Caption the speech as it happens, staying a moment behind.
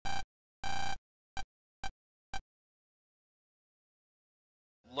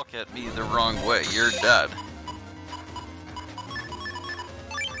look at me the wrong way, you're dead.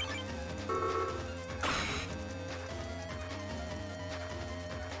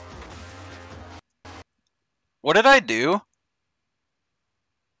 What did I do?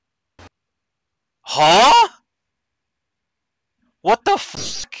 Huh? What the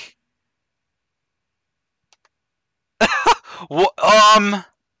fuck?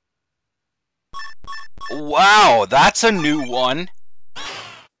 Wow, that's a new one.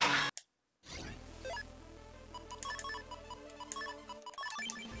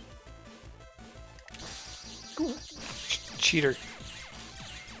 Cheater.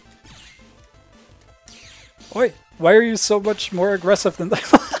 Wait, why are you so much more aggressive than that?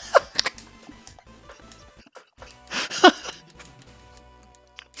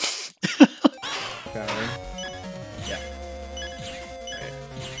 Yeah.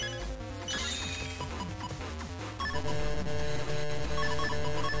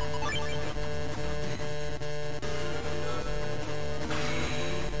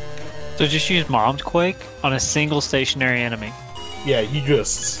 So just use Mom's Quake on a single stationary enemy. Yeah, you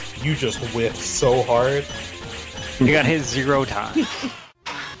just whiffed so hard. You got hit 0 times.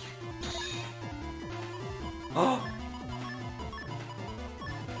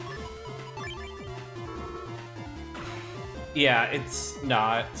 Yeah, it's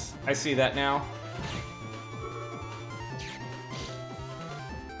not. I see that now.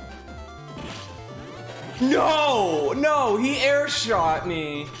 No! No! He air shot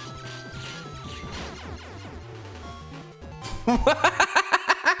me!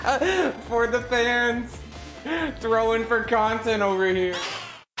 For the fans! Throwing for content over here.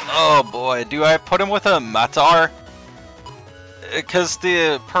 Oh boy, do I put him with a Matar? Because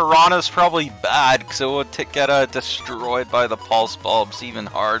the Piranha's probably bad, because it would get destroyed by the pulse bulbs even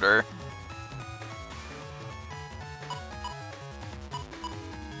harder.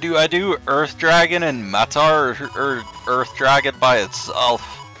 Do I do Earth Dragon and Matar, or Earth Dragon by itself?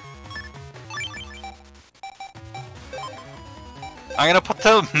 I'm gonna put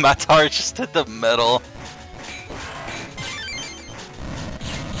the Matar just in the middle.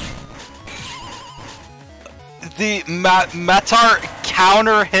 The Matar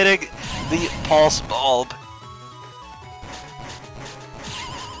counter hitting the pulse bulb.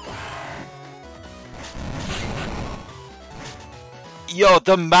 Yo,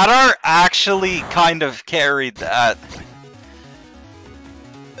 the Matar actually kind of carried that.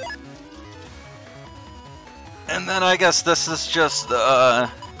 And then I guess this is just the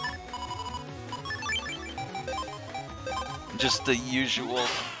usual.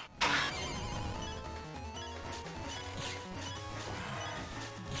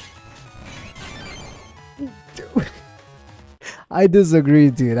 I disagree,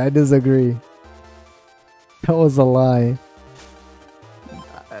 dude. I disagree. That was a lie.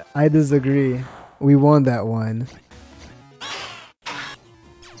 I disagree. We won that one.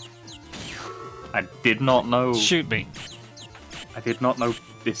 I did not know. Shoot me. I did not know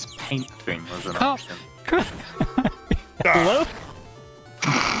this paint thing was an Come. option. Hello?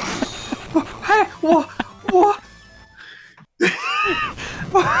 Hey, what?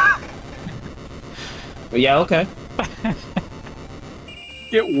 Yeah, okay.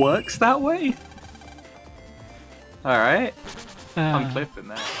 It works that way? Alright. I'm Uh, clipping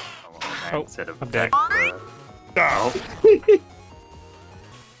that. Instead of I'm dead.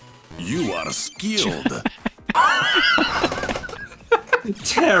 You are skilled.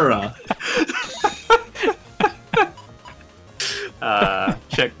 Terra.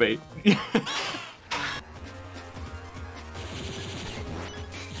 Checkmate.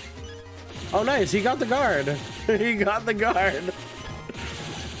 Oh, nice. He got the guard. He got the guard.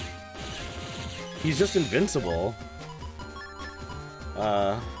 He's just invincible.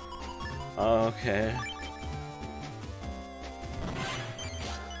 Okay.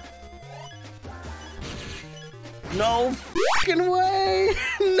 No fucking way!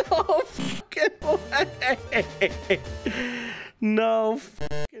 No fucking way! No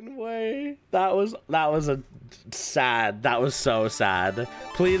fucking way! That was a sad. That was so sad.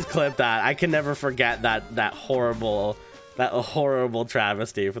 Please clip that. I can never forget that horrible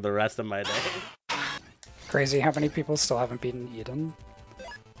travesty for the rest of my day. Crazy how many people still haven't beaten Eden.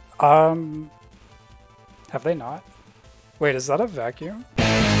 Have they not? Wait, is that a vacuum?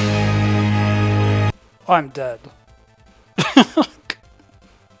 Oh, I'm dead.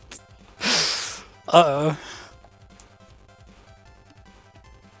 Uh-oh.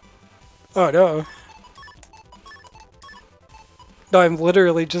 Oh no. No, I'm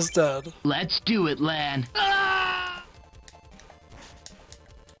literally just dead. Let's do it, Lan.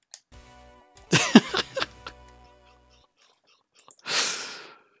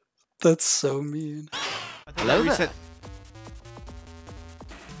 That's so mean. Hello there.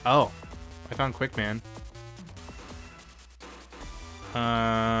 Oh, I found Quickman.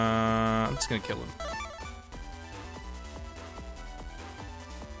 I'm just gonna kill him.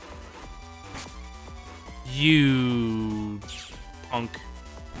 You punk.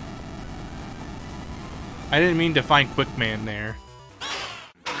 I didn't mean to find Quickman there.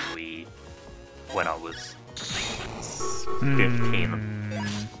 When I was 15.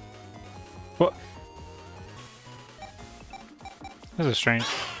 What? This is strange.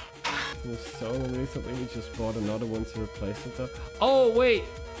 It was so recently we just bought another one to replace it though. Oh wait!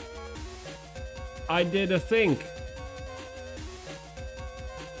 I did a think.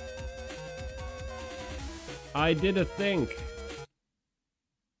 I did a think.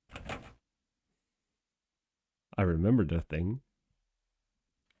 I remembered the thing.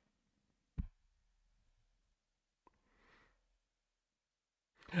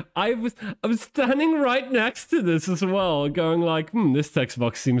 I was standing right next to this as well, going like, this text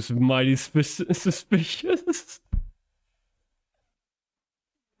box seems mighty suspicious.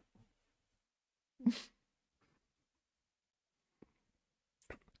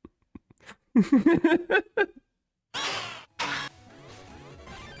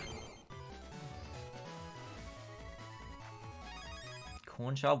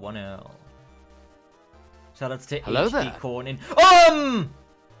 Cornshot 1L. Shout outs to Hello HD there. Corn in.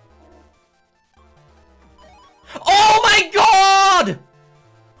 Oh my god!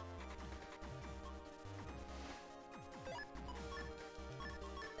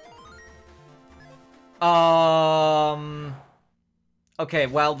 Okay,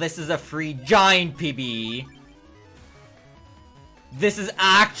 well, this is a free giant PB. This is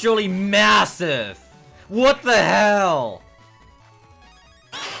actually massive. What the hell?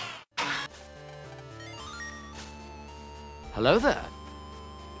 Hello there.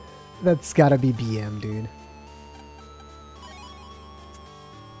 That's gotta be BM, dude.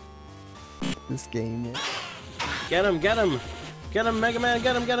 This game, yeah. Get him, get him! Get him, Mega Man,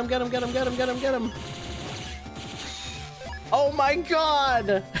 get him, get him, get him, get him, get him, get him, get him! Oh my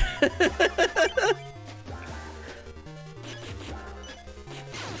god!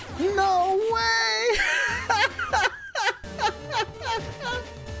 No way!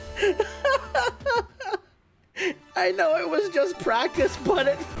 I know it was just practice, but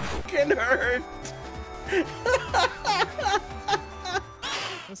it fucking hurt!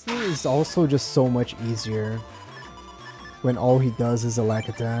 This thing is also just so much easier when all he does is a lack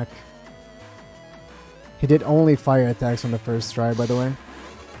attack. He did only fire attacks on the first try, by the way.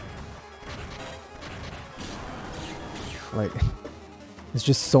 Like, it's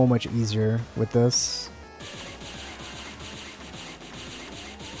just so much easier with this.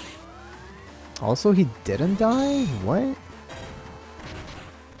 Also, he didn't die? What?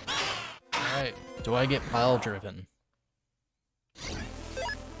 Alright, do I get pile driven?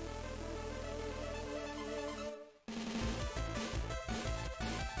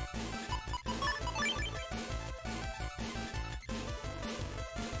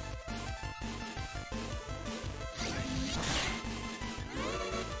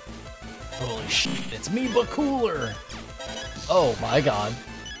 Holy shit, it's me but cooler! Oh my god.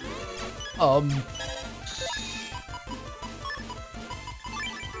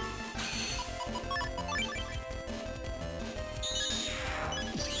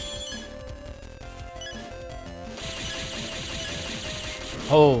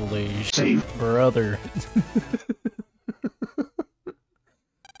 Holy shit, brother.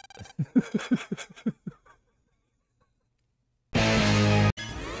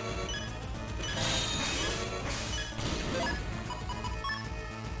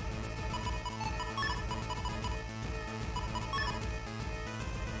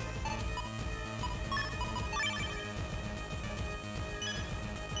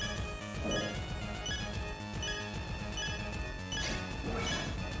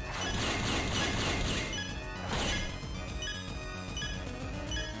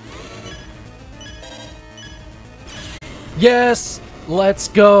 Yes! Let's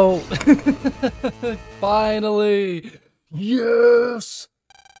go! Finally! Yes!